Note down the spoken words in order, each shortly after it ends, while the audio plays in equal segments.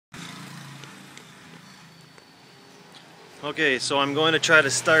Okay, so I'm going to try to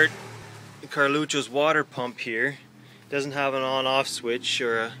start Carlucho's water pump here. It doesn't have an on-off switch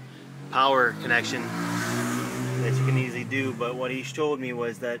or a power connection that you can easily do, but what he showed me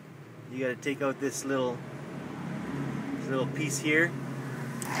was that you got to take out this little piece here,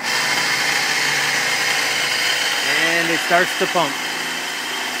 and it starts to pump.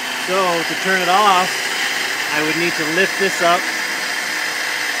 So to turn it off, I would need to lift this up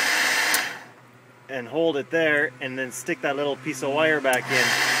and hold it there, and then stick that little piece of wire back in.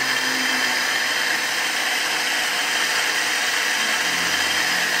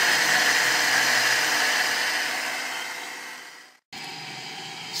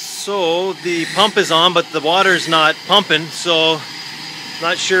 So the pump is on, but the water's not pumping, so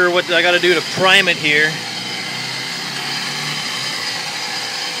not sure what I got to do to prime it here.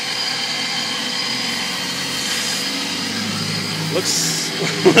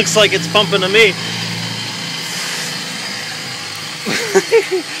 Looks like it's pumping to me.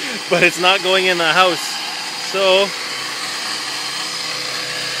 But it's not going in the house. So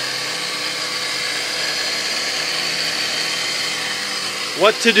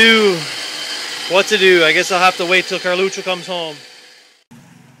what to do? I guess I'll have to wait till Carlucho comes home.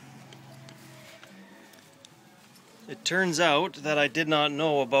 It turns out that I did not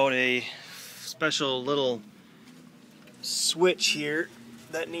know about a special little switch here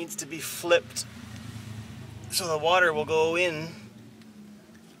that needs to be flipped so the water will go in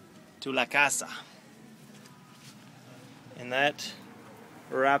to la casa, and that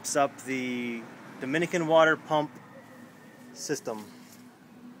wraps up the Dominican water pump system.